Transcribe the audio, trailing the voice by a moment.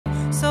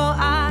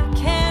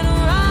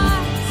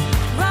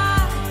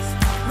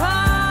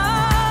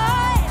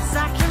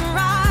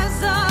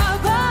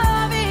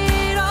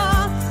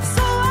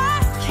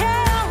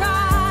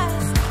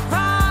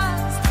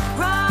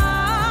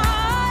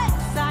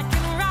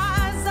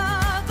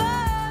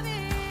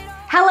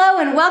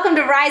and welcome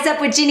to Rise Up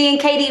with Jenny and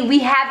Katie. We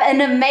have an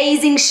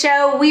amazing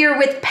show. We are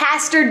with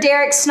Pastor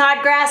Derrick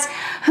Snodgrass,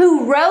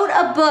 who wrote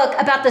a book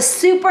about the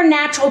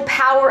supernatural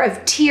power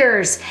of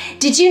tears.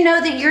 Did you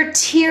know that your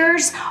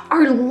tears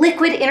are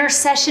liquid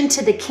intercession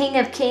to the King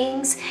of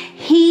Kings?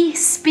 He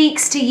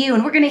speaks to you,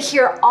 and we're going to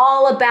hear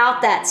all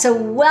about that. So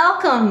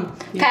welcome,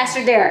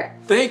 Pastor Derrick.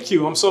 Thank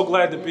you. I'm so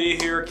glad to be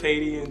here,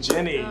 Katie and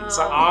Jenny. It's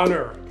an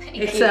honor.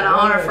 It's an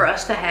honor for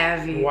us to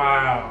have you.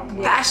 Wow.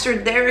 Pastor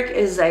Derrick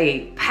is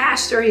a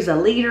pastor, he's a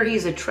leader,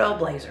 he's a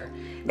trailblazer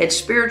at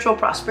Spiritual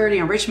Prosperity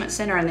Enrichment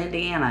Center in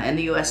Indiana in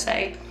the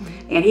USA.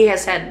 And he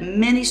has had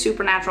many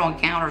supernatural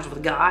encounters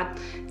with God.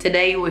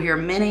 Today you will hear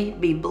many.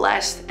 Be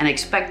blessed and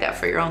expect that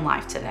for your own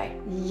life today.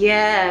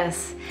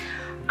 Yes.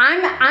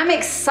 I'm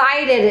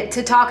excited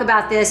to talk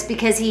about this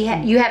because you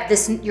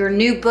have your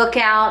new book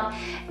out,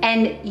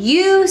 and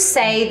you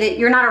say that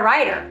you're not a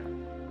writer.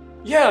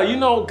 Yeah, you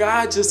know,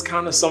 God just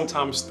kind of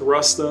sometimes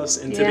thrusts us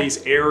into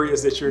these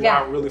areas that you're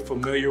not really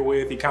familiar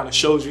with. He kind of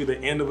shows you the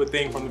end of a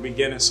thing from the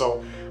beginning.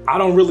 So I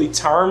don't really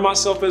term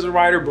myself as a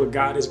writer, but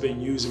God has been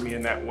using me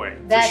in that way.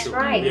 That's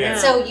right. Yeah.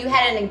 So you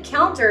had an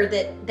encounter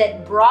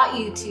that brought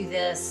you to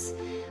this,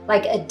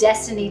 like a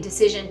destiny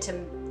decision to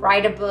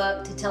write a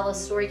book, to tell a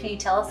story. Can you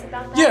tell us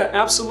about that? Yeah,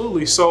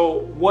 absolutely.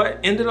 So what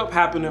ended up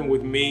happening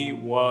with me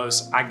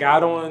was I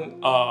got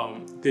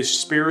on this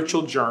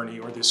spiritual journey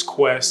or this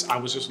quest. I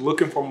was just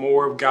looking for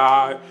more of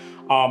God.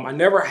 I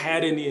never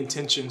had any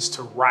intentions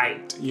to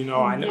write. You know,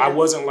 I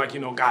wasn't like,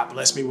 you know, God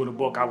bless me with a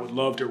book. I would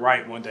love to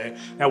write one day.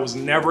 That was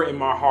never in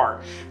my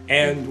heart.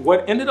 And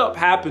what ended up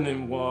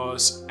happening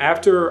was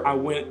after I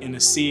went in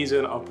a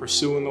season of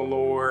pursuing the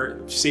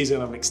Lord,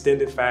 season of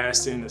extended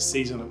fasting, a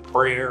season of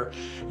prayer,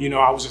 you know,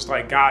 I was just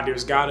like, God,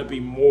 there's got to be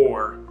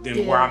more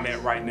than where I'm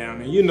at right now.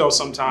 And you know,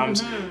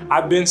 sometimes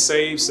I've been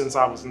saved since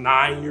I was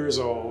 9 years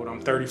old.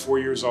 I'm 34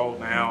 years old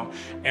now,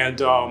 and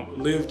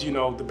lived, you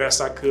know, the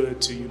best I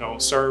could to, you know,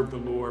 serve the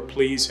Lord,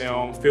 please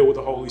Him, filled with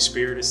the Holy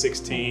Spirit at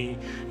 16,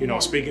 you know,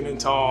 speaking in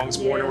tongues,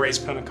 born and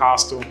raised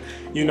Pentecostal,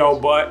 you know,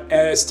 but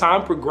as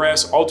time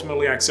progressed,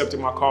 ultimately I accepted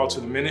my call to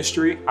the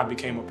ministry. I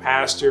became a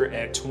pastor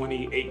at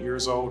 28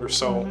 years old or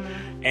so.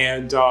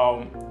 And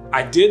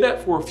I did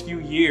that for a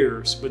few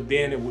years, but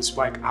then it was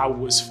like I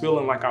was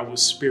feeling like I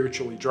was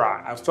spiritually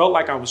dry. I felt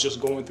like I was just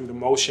going through the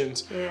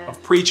motions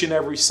of preaching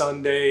every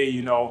Sunday,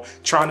 you know,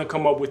 trying to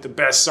come up with the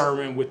best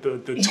sermon with the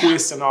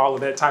twists and all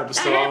of that type of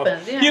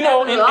stuff. You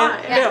know,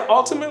 and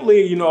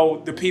ultimately, you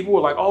know, the people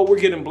were like, oh, we're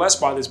getting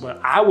blessed by this, but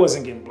I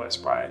wasn't getting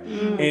blessed by it.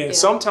 And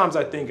sometimes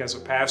I think as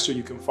a pastor,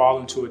 you can fall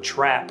into a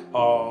trap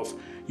of,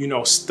 you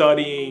know,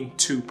 studying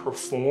to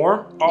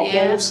perform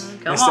almost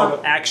instead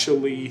of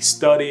actually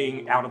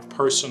studying out of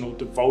personal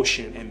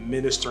devotion and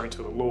ministering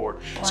to the Lord.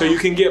 So you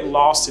can get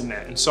lost in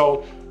that. And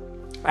so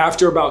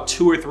after about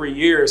 2 or 3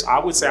 years, I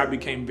would say I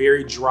became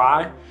very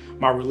dry.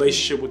 My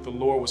relationship with the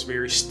Lord was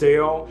very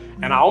stale,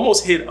 and I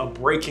almost hit a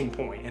breaking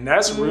point. And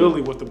that's really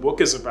what the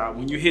book is about.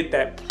 When you hit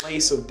that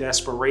place of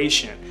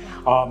desperation,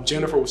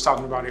 Jennifer was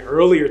talking about it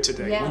earlier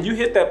today. When you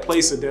hit that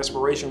place of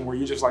desperation where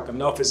you're just like,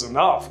 enough is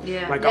enough,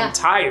 like I'm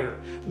tired,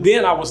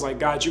 then I was like,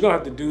 God, you're gonna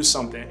have to do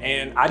something.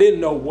 And I didn't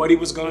know what He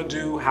was gonna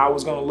do, how it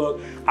was gonna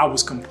look. I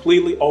was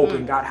completely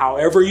open. God,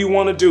 however you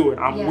wanna do it,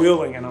 I'm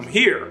willing and I'm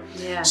here.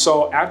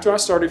 So after I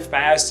started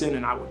fasting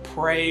and I would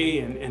pray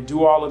and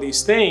do all of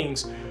these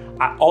things,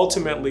 I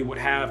ultimately would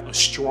have a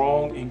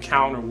strong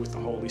encounter with the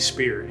Holy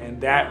Spirit,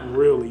 and that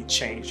really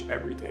changed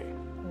everything.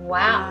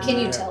 Wow.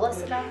 Can you tell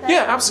us about that?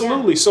 Yeah,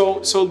 absolutely. So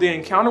the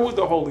encounter with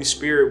the Holy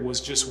Spirit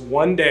was just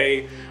one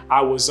day I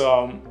was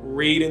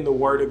reading the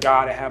Word of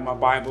God. I had my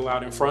Bible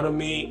out in front of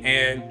me,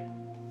 and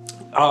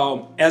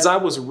as I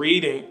was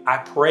reading, I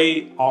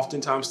prayed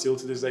oftentimes still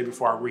to this day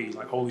before I read,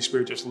 like, Holy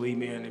Spirit, just lead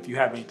me in. If you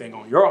have anything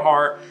on your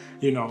heart,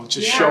 you know,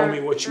 just show me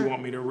what you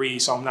want me to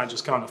read, so I'm not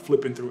just kind of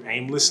flipping through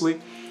aimlessly.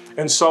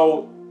 And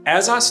so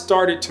as I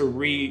started to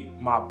read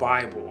my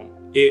Bible,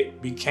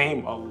 it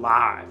became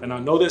alive. And I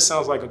know this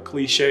sounds like a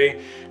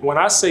cliche. When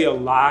I say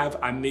alive,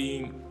 I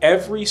mean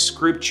every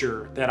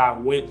scripture that I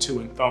went to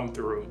and thumbed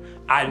through,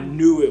 I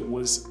knew it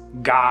was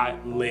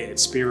God-led,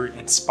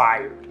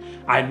 Spirit-inspired.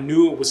 I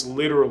knew it was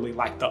literally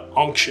like the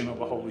unction of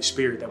the Holy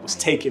Spirit that was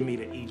taking me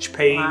to each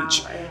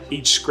page,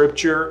 each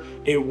scripture.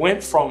 It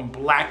went from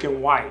black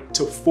and white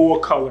to full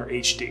color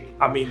HD.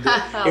 I mean,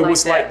 it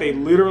was like they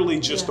literally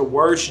just, the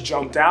words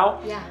jumped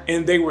out,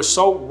 and they were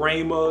so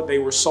rhema, they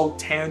were so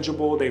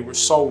tangible, they were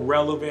so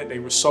relevant, they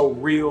were so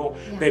real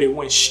that it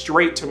went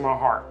straight to my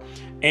heart.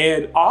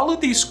 And all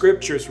of these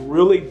scriptures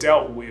really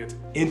dealt with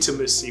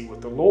intimacy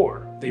with the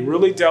Lord. They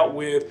really dealt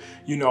with,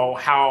 you know,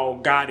 how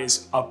God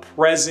is a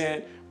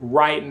present,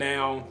 right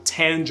now,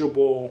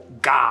 tangible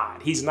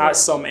God. He's not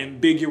some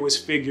ambiguous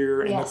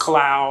figure in the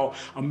cloud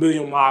a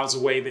million miles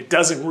away that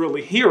doesn't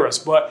really hear us,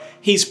 but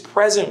He's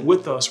present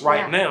with us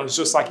right now. It's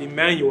just like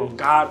Emmanuel,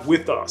 God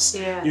with us.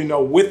 You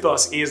know, with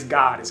us is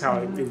God, is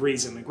how it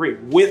reads in the Greek.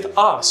 With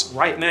us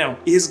right now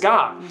is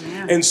God.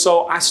 And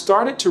so I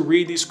started to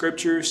read these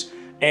scriptures,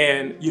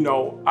 And, you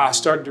know, I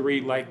started to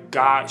read like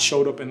God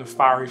showed up in the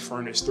fiery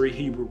furnace, 3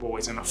 Hebrew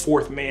boys, and a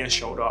 4th man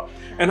showed up.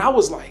 And I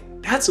was like,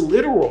 that's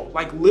literal.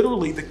 Like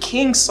literally the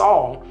king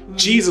saw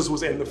Jesus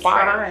was in the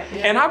fire. Right,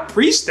 yeah. And I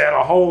preached that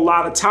a whole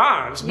lot of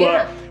times,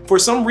 but for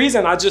some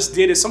reason I just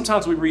did it.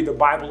 Sometimes we read the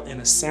Bible in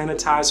a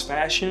sanitized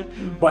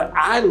fashion, but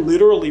I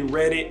literally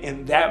read it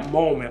in that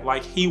moment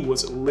like he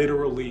was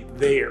literally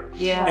there.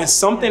 Yeah. And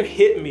something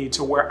hit me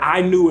to where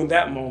I knew in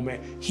that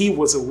moment he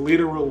was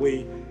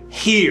literally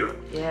here.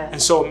 Yeah.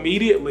 And so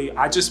immediately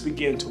I just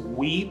began to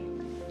weep.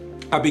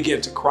 I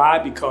began to cry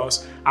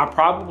because I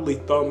probably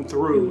thumbed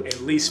through at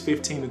least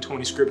 15 to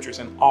 20 scriptures,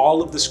 and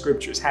all of the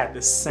scriptures had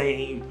the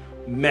same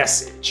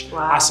message.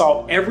 Wow. I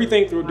saw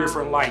everything through a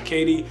different light.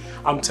 Katie,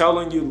 I'm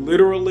telling you,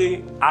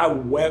 literally, I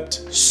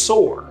wept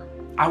sore.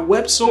 I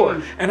wept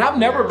sore. And I've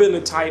never been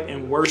the type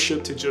in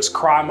worship to just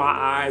cry my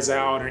eyes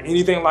out or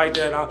anything like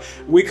that.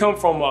 We come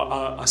from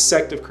a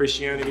sect of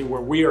Christianity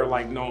where we are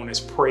like known as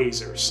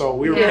praisers. So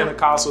we were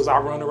Pentecostals. I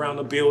run around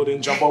the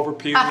building, jump over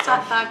pews.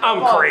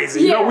 I'm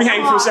crazy. You know, we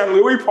hang from Saturday,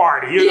 we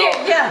party, you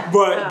know.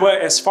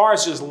 But as far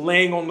as just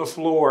laying on the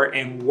floor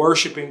and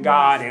worshiping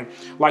God, and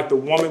like the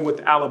woman with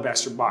the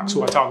alabaster box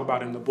who I talk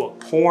about in the book,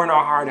 pouring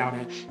our heart out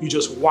and you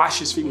just wash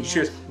his feet with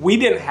tears. We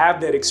didn't have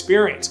that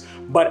experience.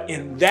 But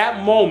in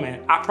that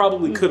moment, I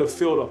probably could have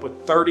filled up a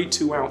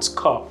 32-ounce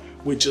cup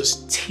with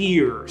just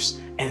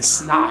tears and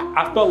snot.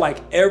 I felt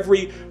like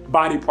every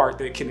body part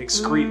that can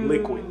excrete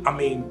liquid. I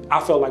mean, I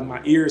felt like my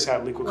ears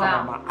had liquid coming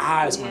out, my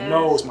eyes, my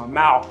nose, my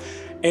mouth.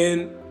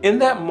 And in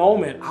that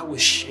moment, I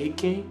was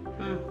shaking,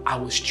 I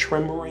was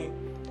trembling,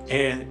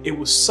 and it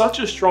was such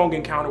a strong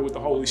encounter with the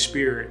Holy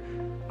Spirit.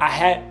 I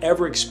hadn't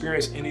ever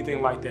experienced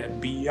anything like that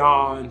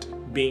beyond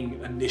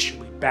being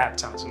initially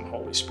baptized in the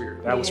Holy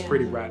Spirit. That was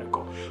pretty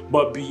radical.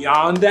 But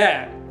beyond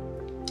that,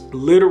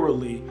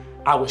 literally,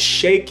 I was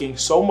shaking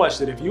so much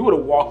that if you would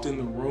have walked in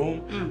the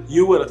room,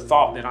 you would have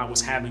thought that I was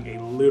having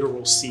a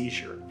literal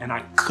seizure and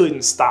I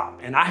couldn't stop.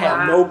 And I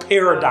had no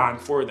paradigm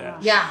for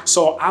that. Yeah.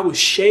 So I was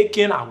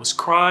shaking, I was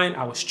crying,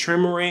 I was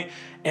tremoring.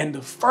 And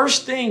the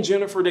first thing,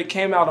 Jennifer, that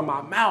came out of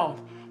my mouth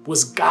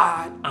was,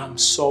 God, I'm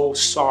so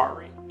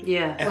sorry.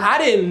 Yeah. And I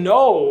didn't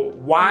know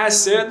why I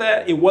said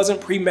that. It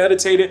wasn't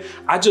premeditated.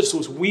 I just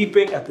was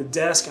weeping at the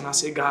desk and I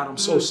said, God, I'm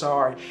so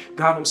sorry.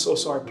 God, I'm so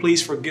sorry.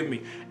 Please forgive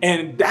me.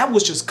 And that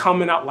was just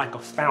coming out like a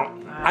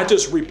fountain. I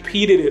just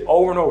repeated it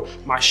over and over.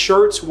 My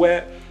shirt's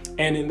wet.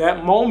 And in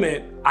that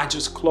moment, I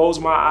just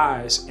closed my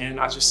eyes and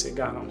I just said,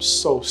 God, I'm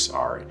so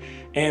sorry.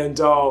 And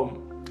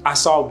I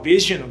saw a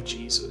vision of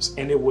Jesus,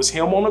 and it was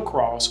him on a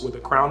cross with a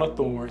crown of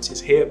thorns. His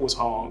head was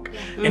hung,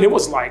 and it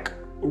was like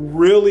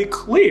really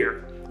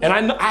clear. And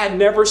I had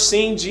never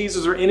seen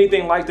Jesus or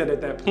anything like that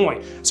at that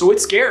point. So it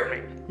scared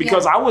me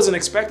because I wasn't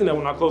expecting that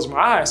when I closed my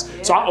eyes.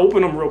 So I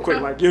opened them real quick,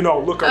 like, you know,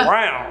 look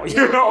around,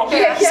 you know?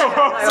 So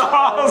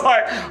I was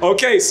like,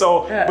 okay,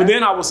 so, but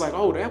then I was like,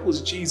 oh, that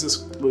was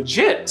Jesus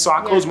legit. So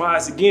I closed my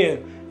eyes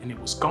again and it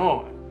was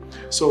gone.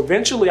 So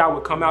eventually I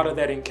would come out of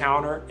that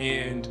encounter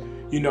and,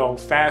 you know,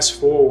 fast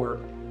forward,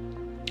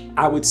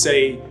 I would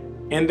say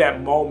in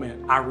that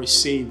moment I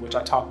received, which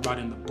I talk about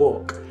in the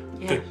book,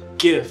 the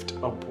gift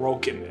of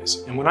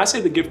brokenness. And when I say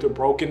the gift of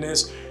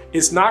brokenness,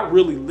 it's not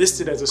really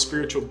listed as a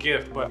spiritual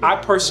gift, but I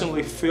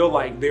personally feel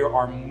like there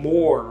are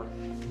more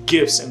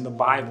gifts in the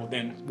Bible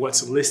than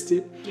what's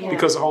listed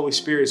because the Holy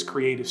Spirit is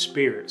creative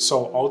spirit.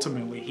 So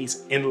ultimately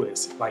he's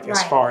endless, like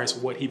as far as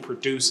what he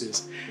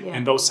produces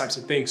and those types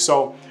of things.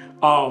 So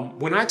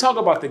when I talk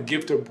about the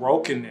gift of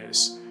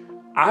brokenness,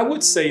 I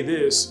would say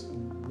this: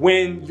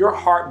 when your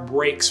heart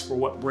breaks for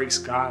what breaks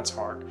God's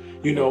heart,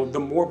 you know, the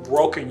more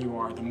broken you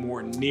are, the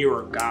more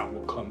nearer God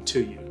will come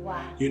to you.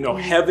 Wow. You know,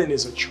 heaven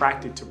is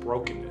attracted to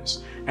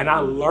brokenness. And I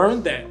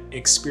learned that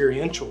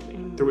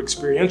experientially, through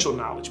experiential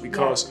knowledge,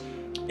 because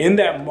in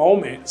that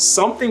moment,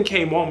 something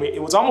came on me.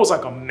 It was almost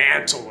like a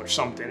mantle or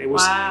something. It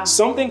was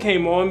something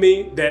came on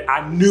me that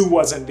I knew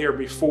wasn't there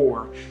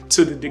before,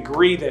 to the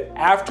degree that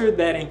after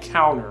that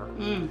encounter,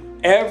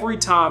 every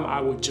time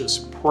I would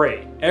just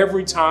pray,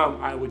 every time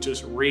I would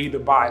just read the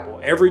Bible,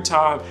 every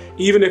time,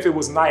 even if it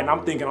was night and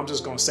I'm thinking I'm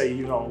just gonna say,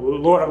 you know,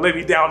 Lord, lay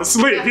me down to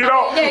sleep, you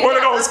know, when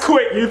it goes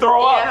quick, you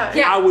throw up.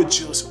 I would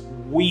just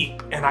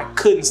weep and I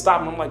couldn't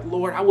stop. And I'm like,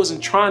 Lord, I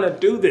wasn't trying to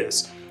do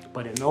this.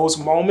 But in those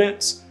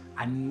moments,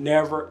 I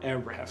never,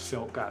 ever have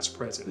felt God's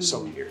presence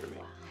so near to me.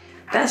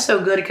 That's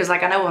so good, because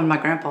like I know when my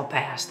grandpa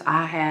passed,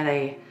 I had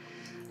a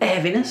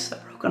heaviness, a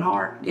broken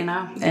heart, you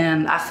know,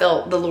 and I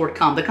felt the Lord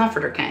come, the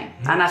Comforter came,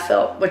 and I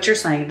felt what you're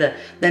saying, the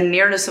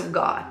nearness of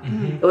God.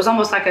 It was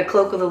almost like a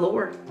cloak of the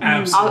Lord,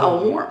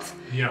 a warmth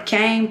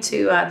came to,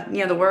 you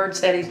know, the word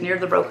said he's near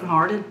the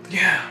brokenhearted.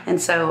 And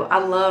so I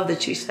love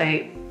that you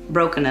say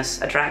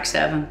brokenness attracts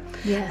heaven.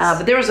 Yes.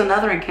 But there was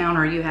another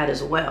encounter you had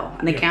as well,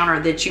 an encounter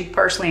that you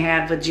personally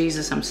had with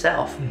Jesus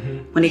himself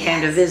when he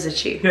came to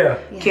visit you. Yeah.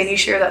 Yes. Can you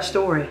share that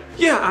story?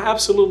 Yeah, I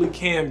absolutely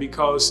can,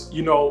 because,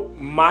 you know,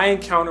 my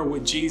encounter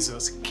with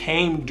Jesus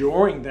came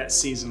during that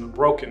season of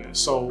brokenness.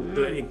 So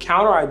the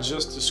encounter I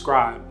just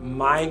described,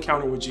 my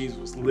encounter with Jesus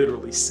was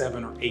literally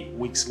 7 or 8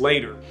 weeks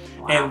later.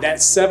 Wow. And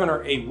that 7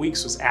 or 8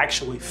 weeks was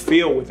actually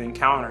filled with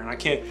encounter. And I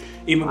can't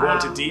even go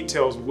into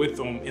details with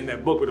them in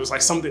that book, but it was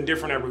like something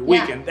different every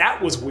week. Yeah. And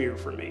that was weird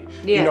for me,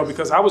 Yes. you know,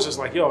 because I was just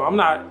like, yo, I'm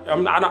not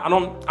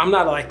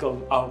like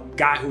a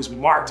guy who's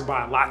marked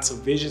by lots of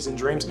visions and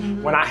dreams.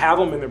 When I have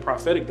them and they're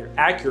prophetic, they're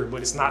accurate,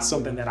 but it's not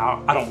something that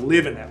I don't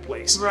live in that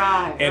place.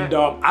 Right. And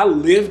I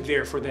lived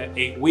there for that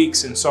 8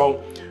 weeks. And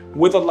so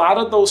with a lot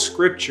of those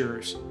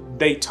scriptures,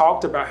 they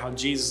talked about how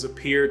Jesus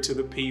appeared to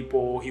the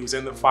people. He was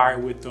in the fire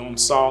with them,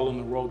 Saul on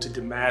the road to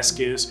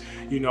Damascus.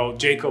 You know,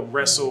 Jacob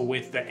wrestled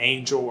with the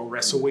angel or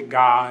wrestled with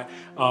God.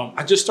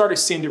 I just started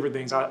seeing different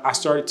things. I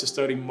started to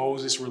study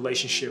Moses'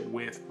 relationship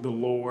with the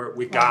Lord,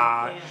 with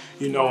God,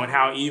 you know, and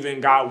how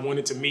even God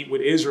wanted to meet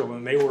with Israel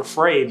and they were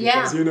afraid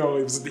because, you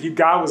know,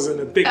 God was in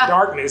the thick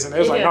darkness and they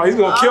was like, no, he's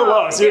going to kill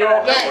us, you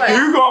know.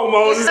 You go,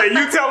 Moses, and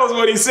you tell us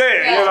what he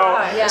said, you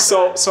know.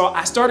 So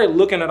I started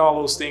looking at all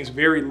those things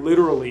very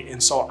literally.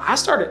 And so I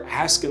started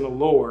asking the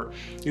Lord,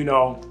 you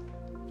know,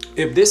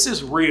 if this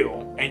is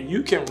real and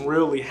you can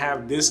really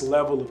have this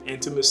level of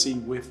intimacy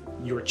with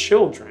your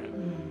children,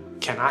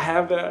 can I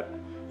have that?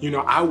 You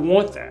know, I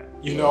want that,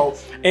 you know.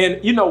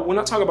 And, you know, when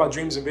I talk about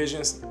dreams and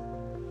visions,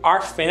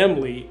 our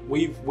family,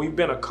 we've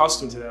been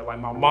accustomed to that. Like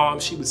my mom,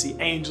 she would see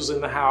angels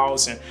in the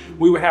house and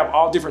we would have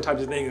all different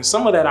types of things. And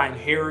some of that I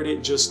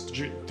inherited just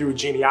through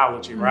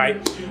genealogy,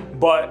 right?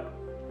 But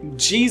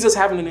Jesus,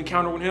 having an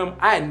encounter with him,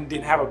 I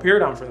didn't have a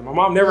paradigm for them. My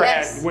mom never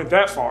went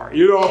that far,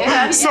 you know?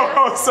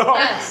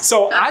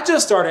 So I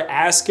just started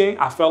asking.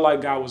 I felt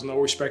like God was no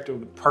respecter of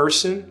the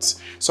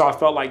persons. So I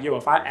felt like, yo,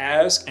 if I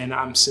ask and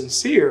I'm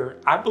sincere,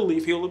 I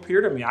believe he'll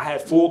appear to me. I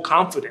had full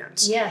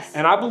confidence.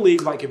 And I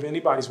believe, like, if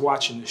anybody's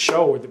watching the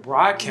show or the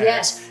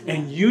broadcast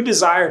and you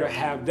desire to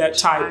have that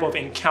type of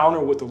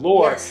encounter with the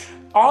Lord,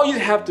 all you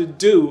have to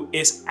do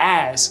is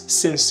ask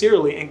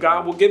sincerely and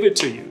God will give it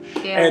to you.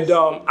 And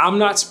I'm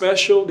not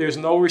special. There's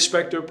no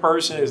respecter of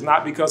person. It's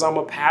not because I'm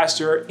a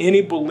pastor.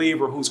 Any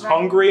believer who's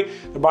hungry,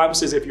 the Bible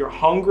says if you're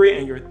hungry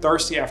and you're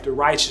thirsty after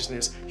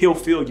righteousness, he'll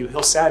fill you.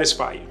 He'll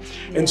satisfy you.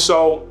 And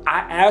so I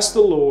asked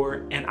the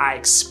Lord and I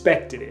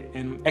expected it.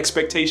 And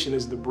expectation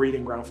is the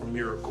breeding ground for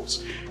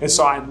miracles. And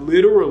so I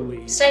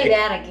literally... Say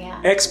that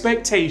again.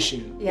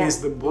 Expectation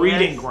is the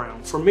breeding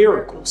ground for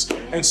miracles.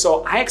 And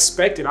so I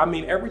expected, I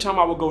mean, every time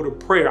I would go to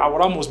prayer, I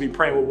would almost be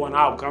praying with one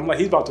eye. I'm like,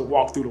 he's about to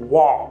walk through the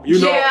wall. You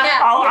know,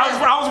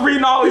 I was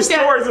reading all these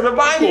stories in the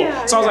Bible.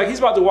 So I was like, he's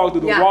about to walk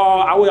through the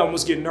wall. I would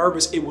almost get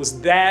nervous. It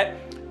was that,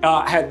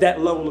 I had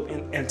that level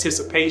of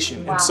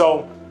anticipation. And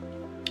so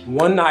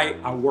one night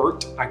I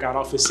worked, I got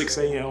off at 6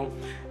 a.m.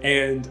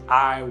 and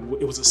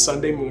it was a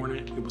Sunday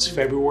morning. It was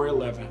February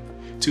 11th.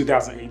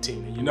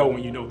 2018, and you know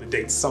when you know the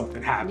date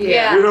something happened.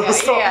 That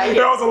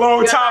was a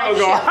long time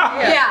ago.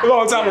 A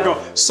long time ago.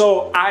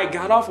 So I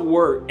got off of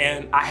work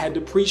and I had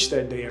to preach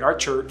that day at our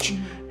church,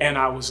 and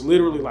I was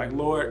literally like,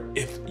 Lord,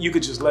 if you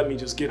could just let me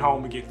just get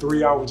home and get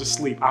 3 hours of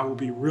sleep, I would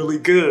be really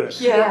good.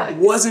 I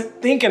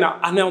wasn't thinking.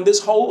 I know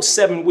this whole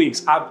 7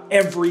 weeks,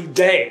 every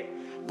day.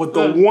 But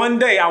the one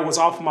day I was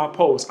off my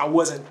post, I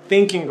wasn't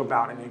thinking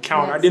about an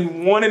encounter. I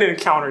didn't want an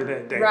encounter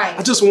that day.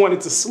 I just wanted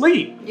to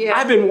sleep.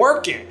 I've been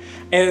working.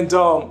 And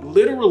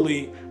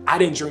literally, I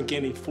didn't drink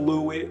any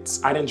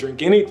fluids. I didn't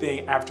drink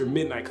anything after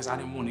midnight because I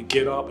didn't want to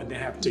get up and then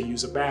have to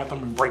use a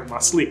bathroom and break my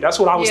sleep. That's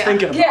what I was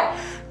thinking about.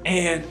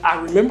 And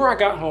I remember I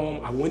got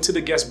home, I went to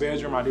the guest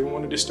bedroom. I didn't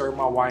want to disturb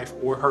my wife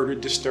or her to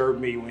disturb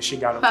me when she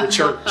got up for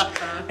church.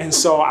 And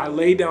so I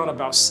lay down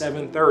about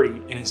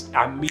 7:30 and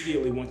I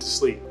immediately went to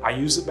sleep. I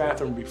used the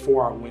bathroom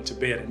before I went to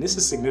bed. And this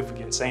is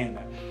significant saying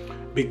that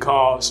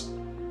because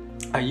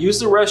I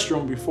used the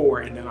restroom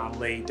before and then I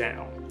laid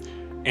down.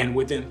 And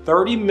within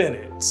 30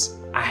 minutes,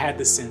 I had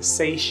the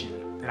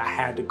sensation that I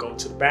had to go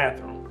to the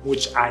bathroom,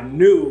 which I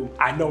know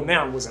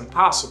now was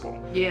impossible.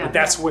 But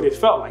that's what it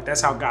felt like. That's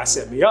how God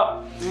set me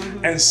up.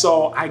 And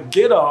so I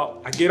get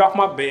up, I get off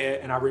my bed,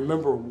 and I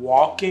remember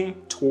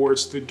walking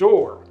towards the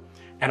door.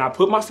 And I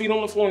put my feet on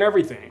the floor and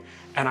everything.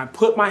 And I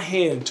put my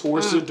hand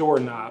towards the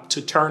doorknob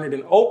to turn it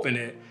and open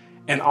it.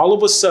 And all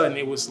of a sudden,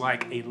 it was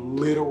like a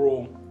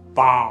literal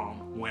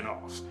bomb went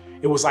off.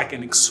 It was like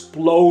an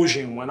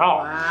explosion went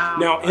off.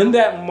 Now, in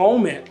that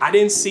moment, I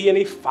didn't see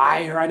any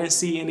fire. I didn't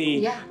see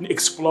any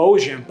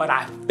explosion, but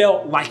I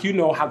felt like, you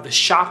know, how the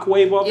shock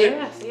wave of it.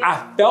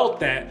 I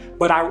felt that,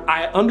 but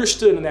I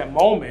understood in that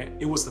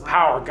moment, it was the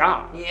power of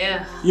God.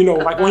 You know,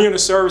 like when you're in a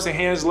service and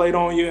hands laid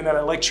on you and that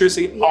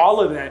electricity, all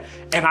of that.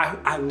 And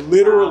I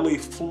literally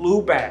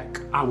flew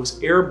back. I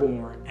was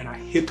airborne and I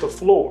hit the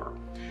floor.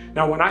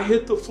 Now, when I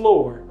hit the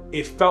floor,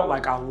 it felt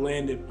like I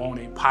landed on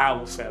a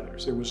pile of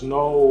feathers. There was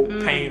no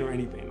pain or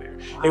anything there.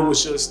 It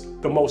was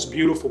just the most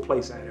beautiful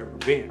place I had ever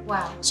been.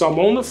 So I'm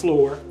on the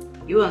floor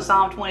You in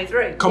Psalm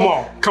 23. Come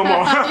on.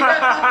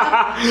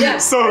 Yeah.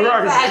 So Green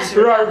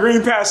pasture.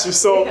 green pasture.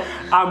 So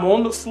I'm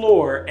on the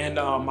floor and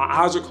my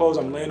eyes are closed.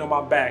 I'm laying on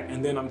my back,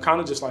 and then I'm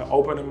kind of just like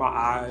opening my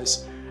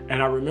eyes.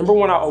 And I remember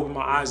when I opened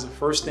my eyes, the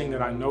first thing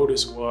that I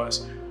noticed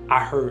was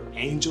I heard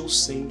angels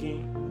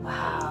singing.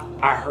 Wow.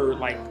 I heard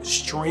like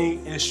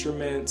string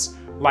instruments,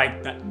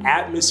 like the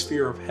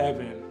atmosphere of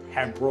heaven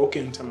had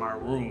broken into my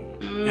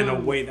room in a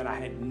way that I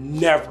had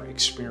never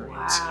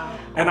experienced. Wow.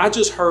 And I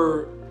just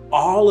heard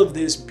all of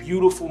this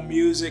beautiful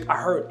music. I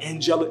heard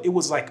angelic, it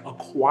was like a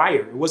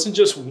choir. It wasn't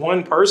just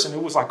one person,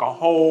 it was like a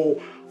whole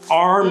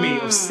army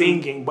of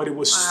singing, but it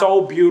was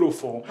so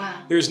beautiful. Wow.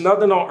 There's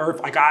nothing on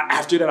earth. Like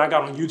after that, I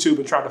got on YouTube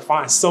and tried to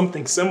find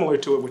something similar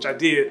to it, which I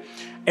did.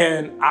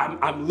 And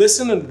I'm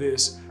listening to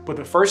this, but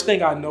the first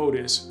thing I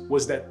noticed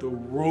was that the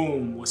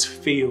room was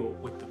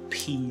filled with the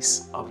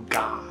peace of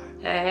God.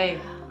 Hey.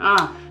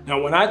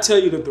 Now, when I tell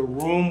you that the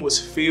room was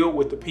filled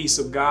with the peace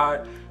of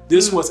God,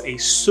 this was a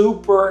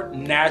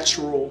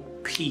supernatural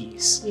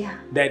peace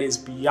that is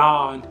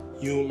beyond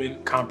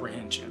human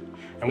comprehension.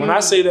 And when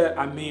I say that,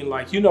 I mean,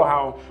 like, you know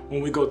how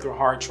when we go through a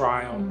hard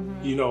trial,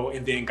 you know,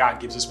 and then God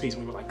gives us peace,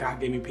 and we were like, God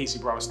gave me peace, he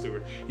brought us through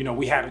it. You know,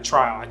 we had a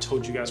trial. I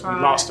told you guys we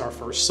lost our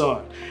first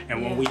son.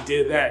 And when we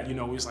did that, you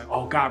know, we was like,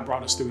 oh, God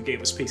brought us through, he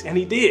gave us peace. And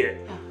he did.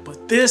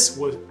 But this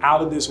was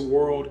out of this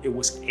world. It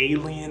was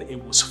alien.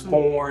 It was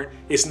foreign.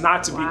 It's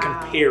not to be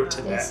compared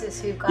to that. This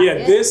is who God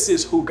is. This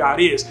is who God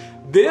is.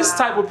 This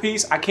type of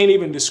peace, I can't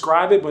even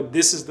describe it, but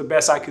this is the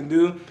best I can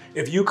do.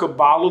 If you could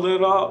bottle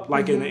it up,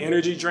 like in an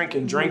energy drink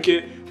and drink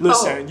it,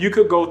 listen, you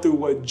could go through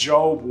what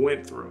Job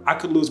went through. I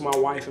could lose my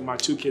wife and my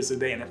 2 kids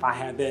today, and if I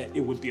had that, it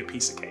would be a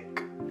piece of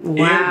cake. It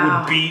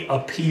would be a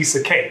piece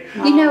of cake.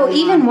 You know,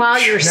 even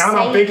while you're saying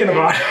I'm thinking that,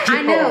 about it.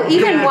 I know,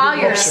 even while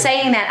you're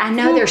saying that, I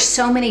know there's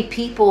so many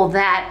people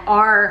that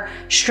are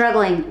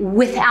struggling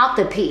without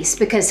the peace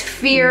because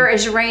fear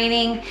is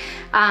reigning.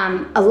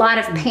 A lot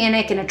of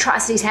panic and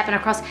atrocities happen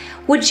across.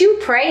 Would you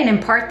pray and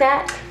impart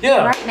that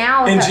right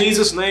now? In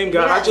Jesus' name,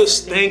 God, I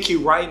just thank you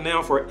right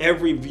now for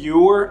every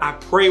viewer. I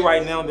pray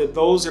right now that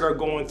those that are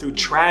going through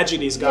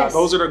tragedies, God,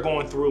 those that are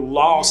going through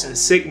loss and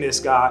sickness,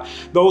 God,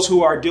 those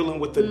who are dealing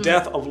with the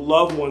death of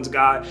loved ones,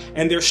 God,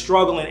 and they're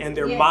struggling in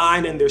their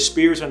mind and their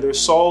spirits and their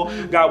soul,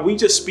 God, we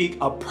just speak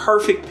a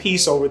perfect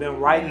peace over them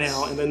right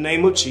now in the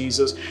name of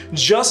Jesus.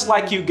 Just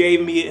like you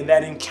gave me in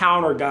that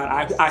encounter,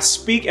 God, I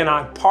speak and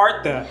I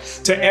impart that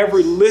to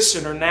every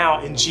listener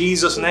now in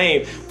Jesus'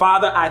 name.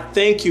 Father, I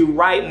thank you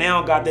right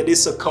now, God, that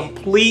it's a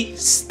complete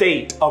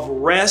state of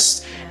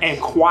rest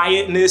and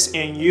quietness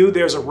in you.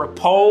 There's a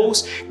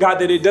repose, God,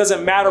 that it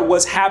doesn't matter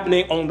what's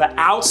happening on the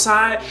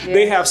outside.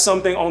 They have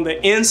something on the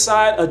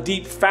inside, a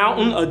deep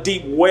fountain, a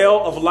deep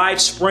well of life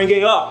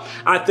springing up.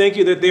 I thank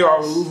you that there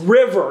are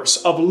rivers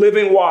of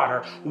living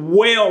water,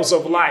 wells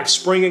of life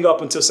springing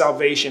up into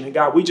salvation. And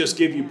God, we just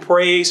give you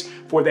praise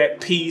for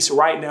that peace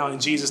right now in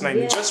Jesus' name.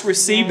 And just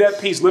receive that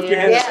peace. Lift your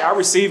hands and say, I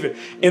receive it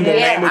in the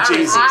name of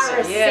Jesus. I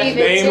receive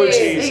it name of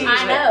Jesus.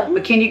 I know.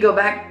 But can you go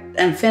back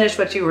and finish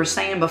what you were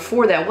saying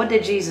before that? What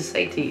did Jesus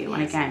say to you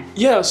when he came?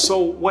 Yeah, so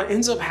what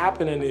ends up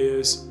happening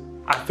is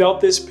I felt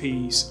this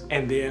peace,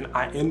 and then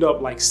I end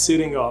up like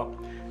sitting up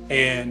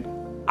and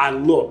I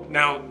look.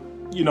 Now,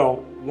 you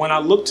know, when I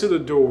look to the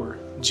door,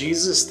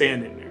 Jesus is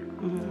standing there,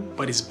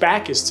 but his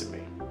back is to me.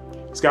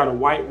 He's got a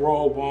white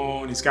robe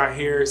on. He's got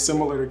hair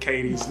similar to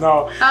Katie's.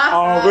 No,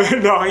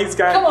 he's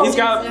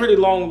got pretty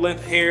long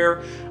length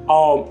hair.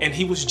 And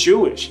he was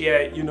Jewish. He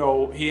had, you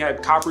know, he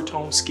had copper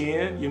tone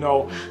skin, you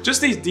know,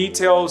 just these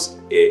details.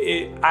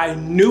 I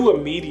knew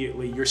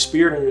immediately, your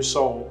spirit and your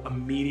soul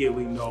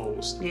immediately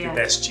knows that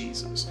that's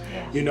Jesus,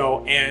 you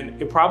know,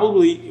 and it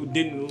probably he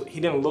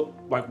didn't look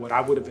like what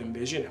I would have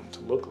envisioned him to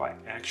look like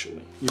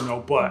actually, you know,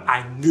 but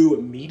I knew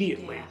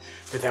immediately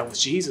that was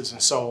Jesus.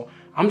 And so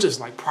I'm just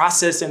like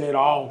processing it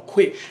all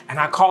quick. And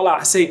I call out,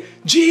 I say,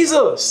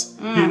 Jesus,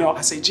 you know, I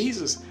say,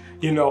 Jesus,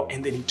 you know,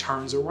 and then he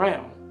turns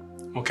around.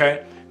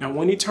 Okay. Now,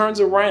 when he turns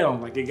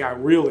around, like it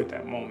got real at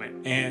that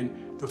moment.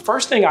 And the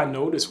first thing I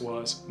noticed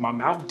was my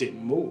mouth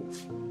didn't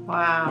move.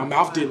 Wow. My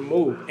mouth didn't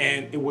move.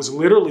 And it was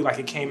literally like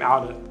it came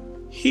out of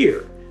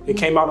here. It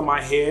came out of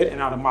my head and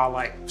out of my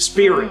like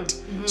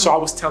spirit. So I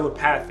was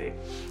telepathic.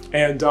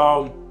 And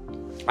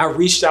I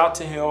reached out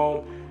to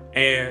him,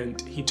 and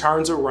he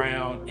turns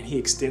around and he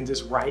extends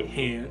his right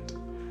hand,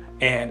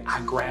 and I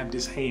grabbed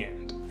his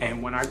hand.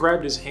 And when I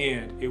grabbed his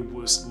hand, it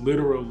was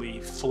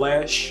literally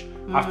flesh.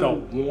 I felt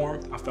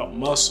warmth, I felt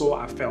muscle,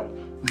 I felt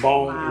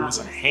bone. It was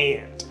a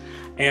hand.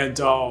 And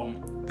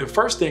the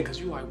first thing, because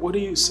you're like, what do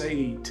you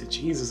say to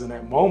Jesus in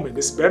that moment?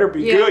 This better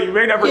be good. You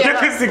may never get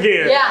this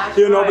again.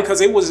 You know,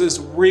 because it was as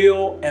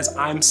real as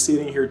I'm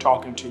sitting here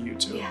talking to you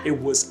two. It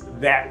was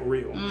that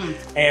real.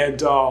 And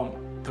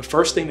the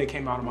first thing that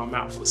came out of my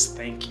mouth was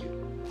thank you.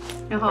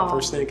 The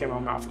first thing that came out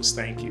of my mouth was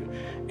thank you.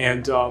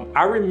 And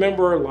I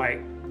remember in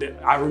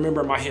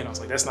my head, I was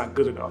like, that's not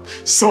good enough.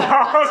 So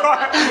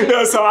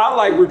I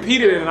like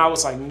repeated it, and I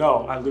was like,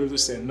 no. I literally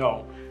said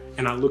no.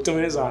 And I looked him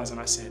in his eyes and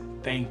I said,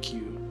 thank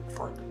you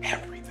for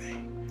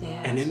everything.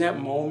 Yes. And in that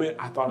moment,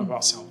 I thought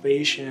about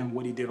salvation,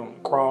 what he did on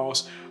the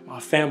cross, my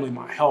family,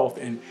 my health.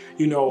 And,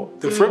 you know,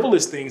 the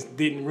frivolous things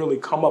didn't really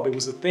come up. It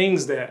was the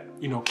things that,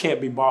 you know, can't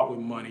be bought with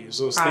money. It's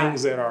those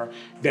things that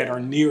are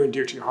near and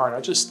dear to your heart.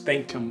 I just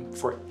thanked him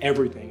for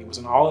everything. It was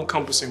an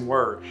all-encompassing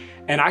word.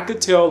 And I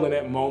could tell in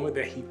that moment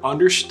that he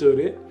understood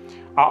it.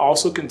 I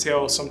also can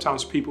tell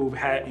sometimes people who've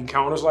had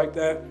encounters like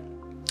that,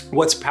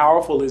 what's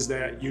powerful is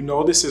that you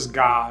know this is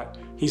God.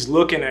 He's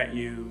looking at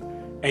you,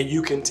 and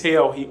you can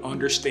tell he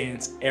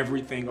understands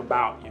everything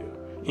about you.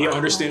 He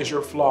understands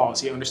your flaws.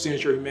 He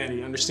understands your humanity.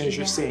 He understands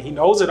your sin. He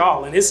knows it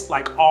all, and it's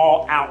like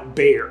all out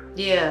bare.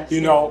 Yeah.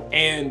 You know,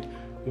 and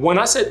when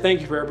I said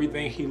thank you for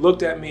everything, he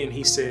looked at me and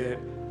he said,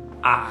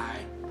 I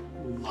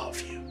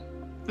love you.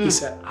 He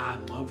said, I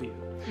love you.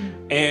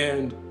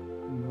 And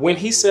when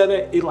he said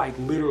it, it like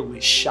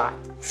literally shot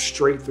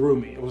straight through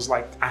me. It was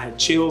like I had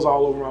chills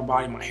all over my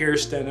body, my hair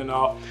standing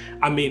up.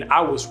 I mean,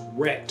 I was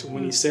wrecked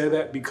when he said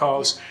that,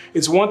 because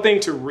it's one thing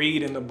to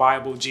read in the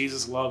Bible,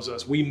 Jesus loves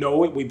us. We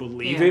know it, we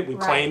believe it, we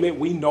claim it,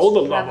 we know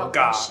the love of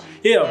God.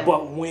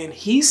 But when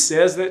he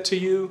says that to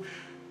you,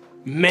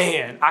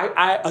 man,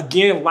 I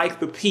again, like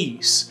the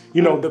peace,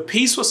 you know, the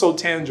peace was so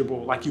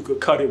tangible, like you could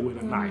cut it with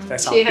a knife.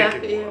 That's how thick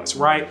it was,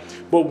 right?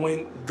 But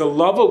when the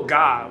love of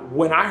God,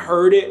 when I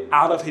heard it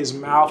out of his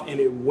mouth and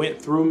it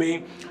went through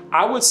me,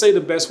 I would say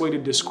the best way to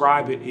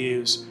describe it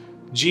is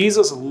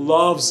Jesus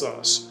loves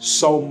us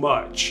so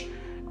much.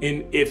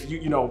 And if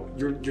you know,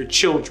 your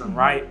children,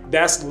 right?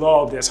 That's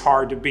love that's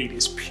hard to beat.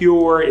 It's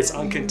pure, it's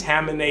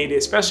uncontaminated,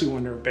 especially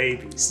when they're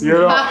babies, you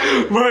know?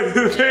 But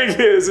the thing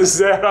is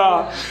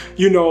that,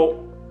 you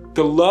know,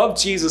 the love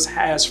Jesus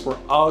has for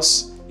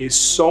us is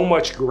so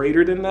much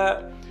greater than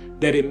that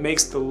it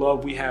makes the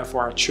love we have for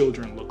our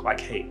children look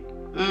like hate.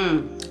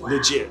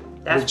 Legit.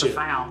 That's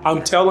profound.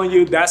 I'm telling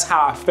you, that's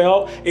how I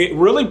felt. It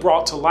really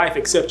brought to life,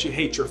 except you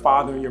hate your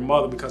father and your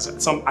mother,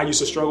 because I used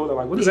to struggle with it.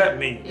 Like, what does that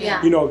mean?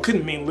 You know, it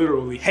couldn't mean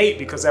literally hate,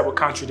 because that would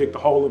contradict the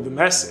whole of the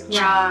message.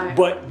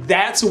 But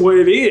that's what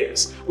it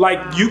is.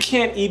 Like, you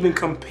can't even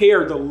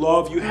compare the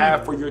love you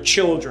have for your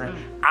children.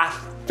 I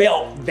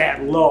felt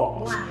that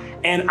love.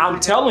 And I'm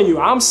telling you,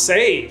 I'm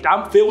saved.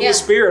 I'm filled with the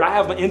Spirit. I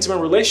have an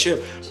intimate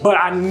relationship, but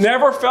I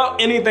never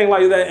felt anything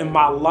like that in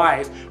my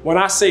life. When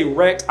I say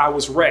wrecked, I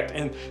was wrecked.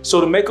 And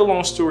so to make a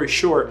long story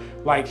short,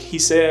 like he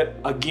said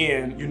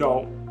again, you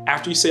know,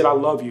 after he said, I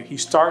love you, he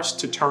starts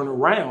to turn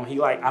around.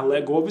 I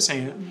let go of his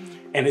hand.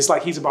 And it's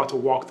like he's about to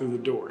walk through the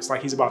door. It's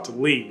like he's about to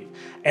leave.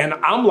 And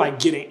I'm like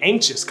getting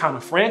anxious, kind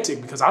of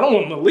frantic, because I don't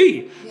want him to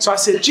leave. So I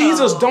said,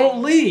 Jesus,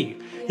 don't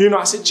leave. You know,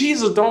 I said,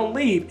 Jesus, don't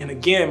leave. And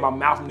again, my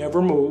mouth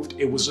never moved.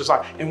 It was just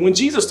like, and when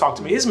Jesus talked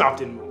to me, his mouth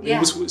didn't move. It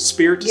was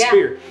spirit to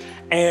spirit.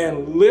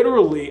 And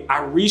literally,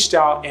 I reached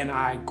out and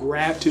I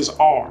grabbed his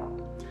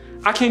arm.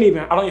 I don't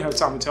even have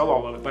time to tell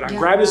all of it, but I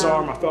grabbed his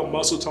arm. I felt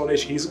muscle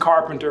tonation. He's a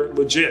carpenter,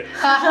 legit. You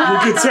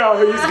can tell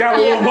he's got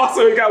a little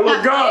muscle, he got a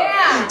little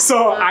gun.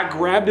 So I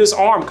grabbed his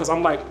arm, because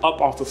I'm like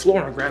up off the floor,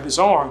 and I grabbed his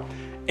arm.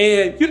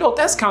 And, you know,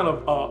 that's kind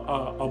of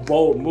a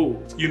bold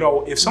move. You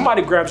know, if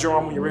somebody grabs your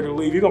arm when you're ready to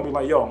leave, you're going to be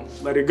like, yo,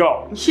 let it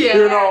go.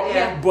 You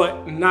know,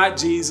 but not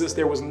Jesus.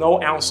 There was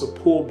no ounce of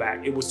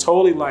pullback. It was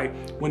totally like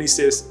when he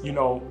says, you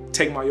know,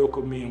 take my yoke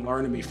of me and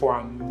learn of me, for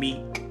I'm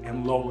meek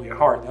and lowly at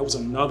heart. That was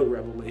another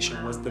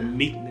revelation, was the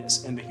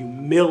meekness and the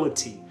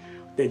humility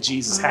that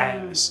Jesus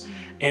has.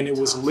 And it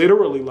was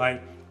literally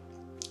like,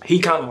 he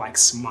kind of like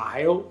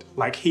smiled,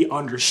 like he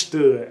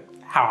understood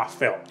how I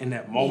felt in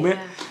that moment.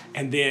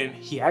 And then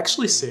he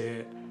actually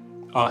said,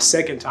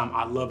 second time,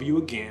 I love you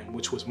again,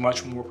 which was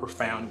much more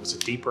profound. It was a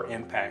deeper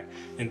impact.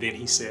 And then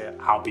he said,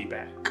 I'll be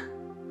back.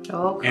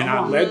 And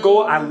I let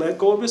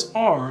go of his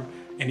arm,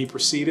 and he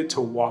proceeded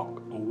to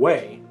walk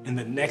away. And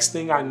the next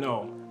thing I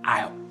know,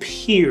 I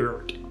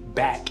appeared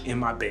back in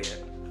my bed.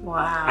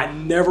 I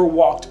never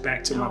walked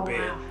back to my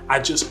bed. I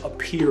just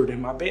appeared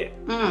in my bed.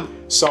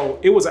 So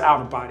it was an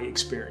out-of-body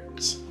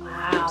experience.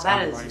 Wow,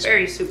 that is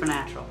very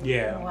supernatural.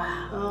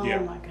 Wow. Oh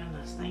my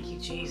goodness. Thank you,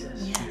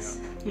 Jesus. Yes.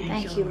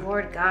 Thank you,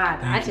 Lord God.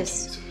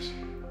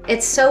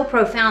 It's so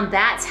profound.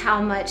 That's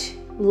how much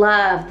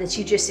love that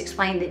you just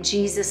explained, that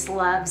Jesus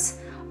loves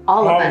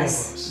all of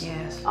us.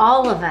 Yes.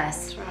 All of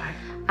us. That's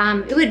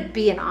right. It would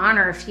be an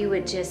honor if you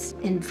would just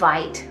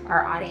invite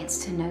our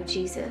audience to know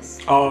Jesus.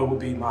 Oh, it would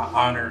be my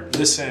honor.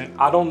 Listen,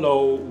 I don't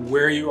know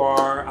where you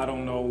are. I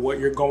don't know what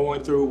you're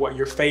going through, what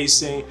you're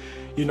facing.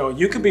 You know,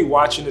 you could be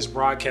watching this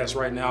broadcast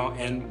right now,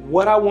 and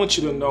what I want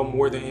you to know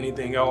more than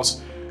anything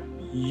else,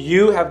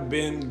 you have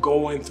been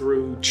going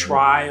through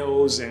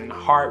trials and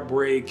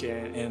heartbreak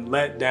and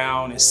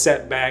letdown and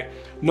setback.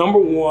 Number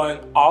one,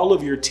 all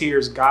of your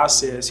tears, God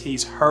says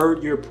he's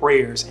heard your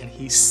prayers and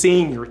he's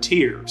seen your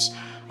tears.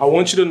 I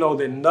want you to know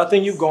that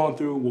nothing you've gone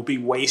through will be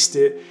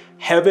wasted.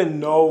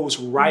 Heaven knows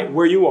right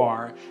where you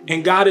are,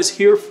 and God is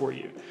here for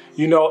you.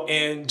 You know,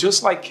 and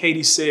just like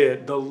Katie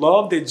said, the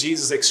love that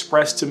Jesus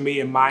expressed to me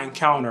in my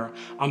encounter,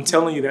 I'm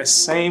telling you that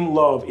same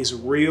love is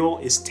real,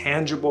 is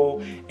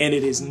tangible, and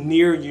it is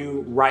near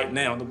you right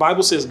now. The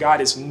Bible says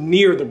God is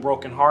near the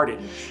brokenhearted.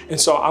 And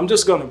so I'm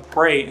just going to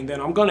pray, and then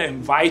I'm going to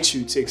invite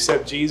you to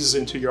accept Jesus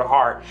into your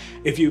heart.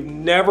 If you've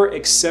never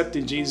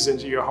accepted Jesus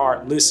into your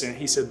heart, listen,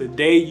 he said, the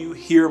day you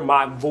hear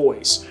my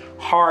voice,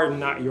 harden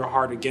not your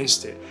heart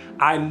against it.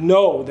 I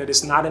know that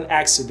it's not an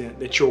accident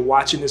that you're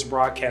watching this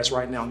broadcast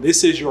right now.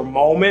 This is your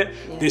moment.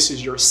 Yeah. This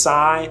is your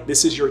sign.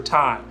 This is your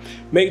time.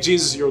 Make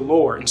Jesus your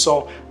Lord. And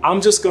so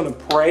I'm just going to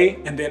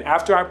pray. And then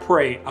after I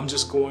pray, I'm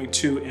just going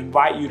to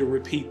invite you to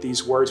repeat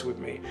these words with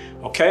me.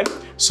 Okay?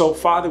 So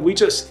Father, we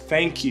just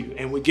thank you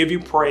and we give you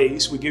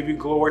praise. We give you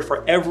glory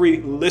for every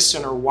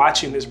listener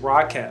watching this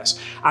broadcast.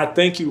 I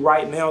thank you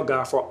right now,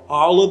 God, for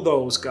all of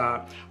those,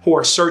 God, who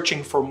are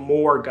searching for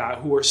more, God,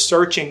 who are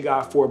searching,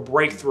 God, for a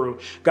breakthrough,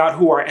 God,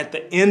 who are at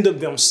the end of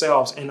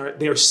themselves and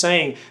they're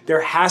saying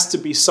there has to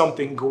be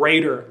something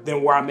greater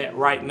than where I'm at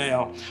right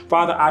now.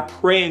 Father, I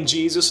pray in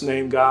Jesus'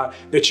 name, God,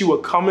 that you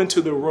would come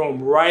into the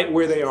room right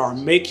where they are.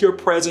 Make your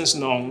presence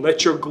known.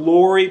 Let your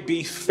glory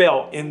be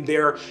felt in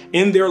their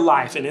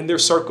life and in their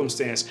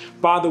circumstance.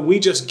 Father, we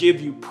just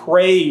give you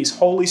praise.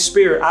 Holy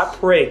Spirit, I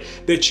pray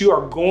that you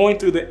are going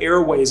through the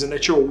airways and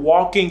that you're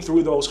walking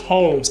through those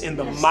homes in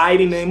the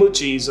mighty name of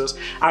Jesus.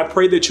 I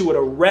pray that you would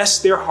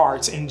arrest their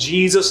hearts in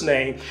Jesus'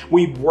 name.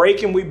 We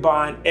break and we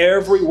bind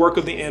every work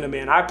of the enemy.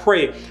 And I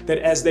pray that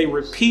as they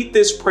repeat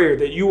this prayer,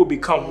 that you will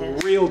become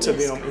real to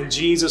them in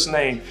Jesus'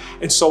 name.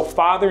 And so,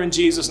 Father, in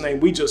Jesus'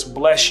 name, we just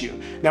bless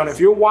you. Now, if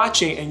you're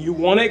watching and you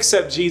want to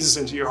accept Jesus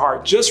into your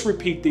heart, just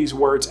repeat these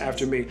words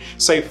after me.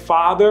 Say,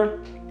 Father,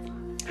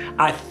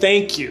 I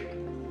thank you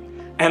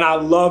and I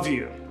love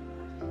you.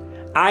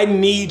 I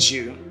need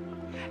you.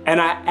 And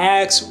I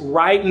ask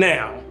right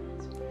now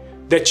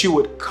that you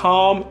would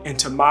come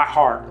into my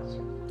heart.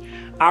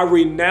 I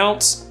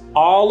renounce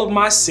all of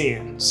my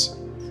sins.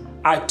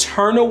 I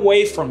turn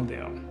away from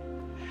them.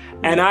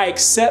 And I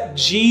accept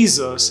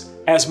Jesus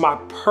as my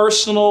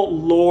personal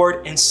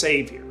Lord and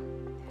Savior.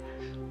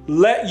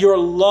 Let your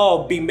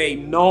love be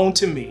made known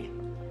to me.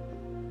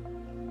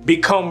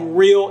 Become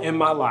real in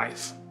my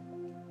life.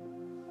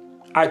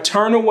 I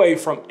turn away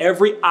from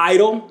every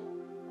idol,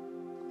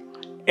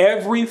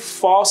 every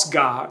false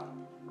god,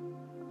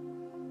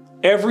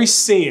 every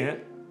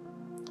sin,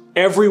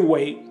 every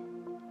weight,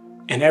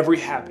 and every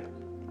habit.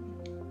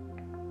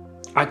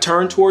 I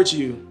turn towards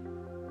you.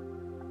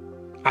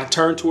 I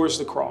turn towards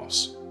the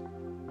cross.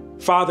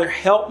 Father,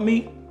 help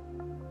me,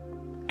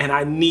 and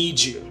I need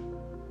you.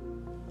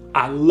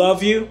 I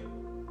love you,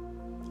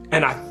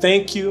 and I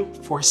thank you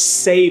for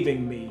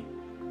saving me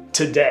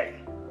today.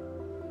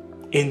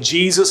 In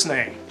Jesus'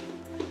 name,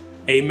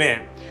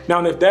 amen. Now,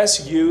 and if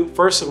that's you,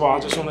 first of all, I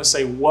just want to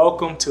say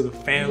welcome to the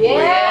family of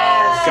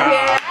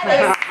God.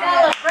 Yes,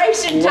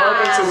 celebration time.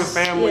 Welcome to the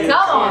family of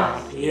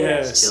God.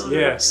 Yes,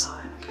 yes.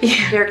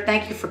 Derrick,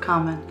 thank you for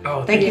coming.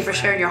 Oh, thank you for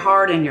sharing your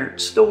heart and your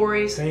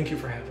stories. Thank you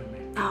for having me.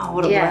 Oh,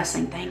 what a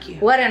blessing. Thank you.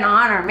 What an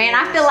honor, man.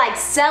 I feel like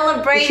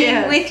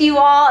celebrating with you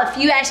all. If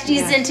you ask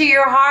Jesus into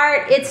your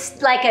heart,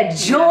 it's like a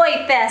joy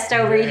fest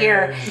over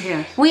here.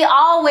 Yeah. We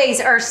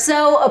always are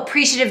so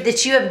appreciative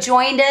that you have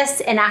joined us,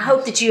 and I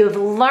hope that you have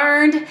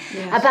learned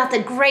about the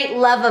great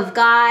love of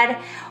God.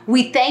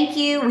 We thank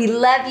you, we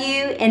love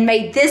you, and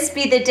may this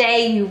be the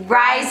day you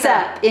rise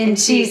up in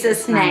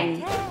Jesus'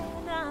 name.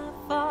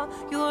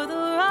 You're the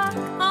rock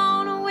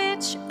on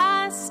which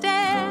I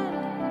stand.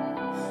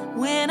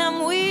 When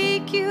I'm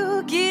weak,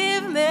 you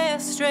give me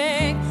strength.